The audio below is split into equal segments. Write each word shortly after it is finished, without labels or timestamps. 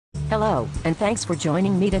Hello, and thanks for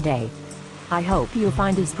joining me today. I hope you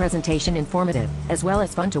find this presentation informative, as well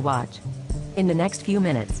as fun to watch. In the next few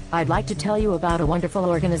minutes, I'd like to tell you about a wonderful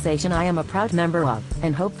organization I am a proud member of,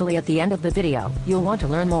 and hopefully at the end of the video, you'll want to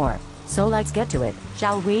learn more. So let's get to it,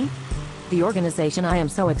 shall we? The organization I am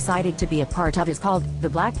so excited to be a part of is called the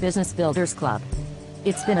Black Business Builders Club.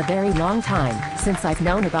 It's been a very long time since I've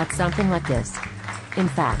known about something like this. In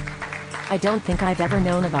fact, I don't think I've ever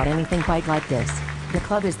known about anything quite like this. The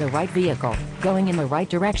club is the right vehicle, going in the right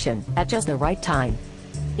direction, at just the right time.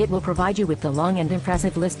 It will provide you with the long and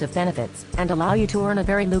impressive list of benefits, and allow you to earn a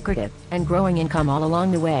very lucrative and growing income all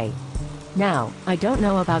along the way. Now, I don't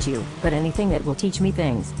know about you, but anything that will teach me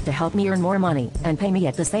things to help me earn more money and pay me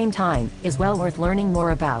at the same time is well worth learning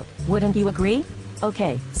more about, wouldn't you agree?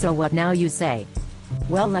 Okay, so what now, you say?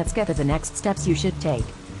 Well, let's get to the next steps you should take.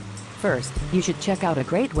 First, you should check out a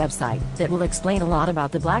great website that will explain a lot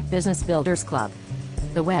about the Black Business Builders Club.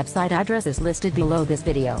 The website address is listed below this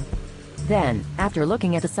video. Then, after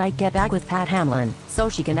looking at the site, get back with Pat Hamlin, so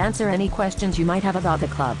she can answer any questions you might have about the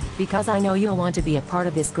club, because I know you'll want to be a part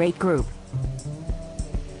of this great group.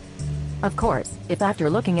 Of course, if after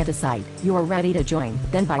looking at the site, you are ready to join,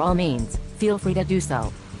 then by all means, feel free to do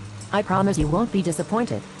so. I promise you won't be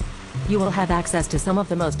disappointed. You will have access to some of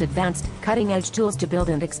the most advanced, cutting-edge tools to build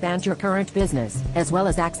and expand your current business, as well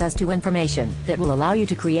as access to information that will allow you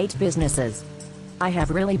to create businesses. I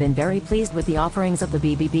have really been very pleased with the offerings of the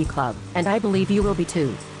BBB Club, and I believe you will be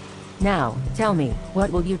too. Now, tell me,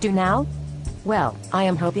 what will you do now? Well, I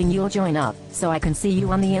am hoping you'll join up, so I can see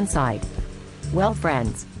you on the inside. Well,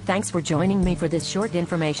 friends, thanks for joining me for this short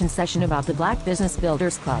information session about the Black Business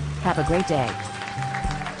Builders Club. Have a great day.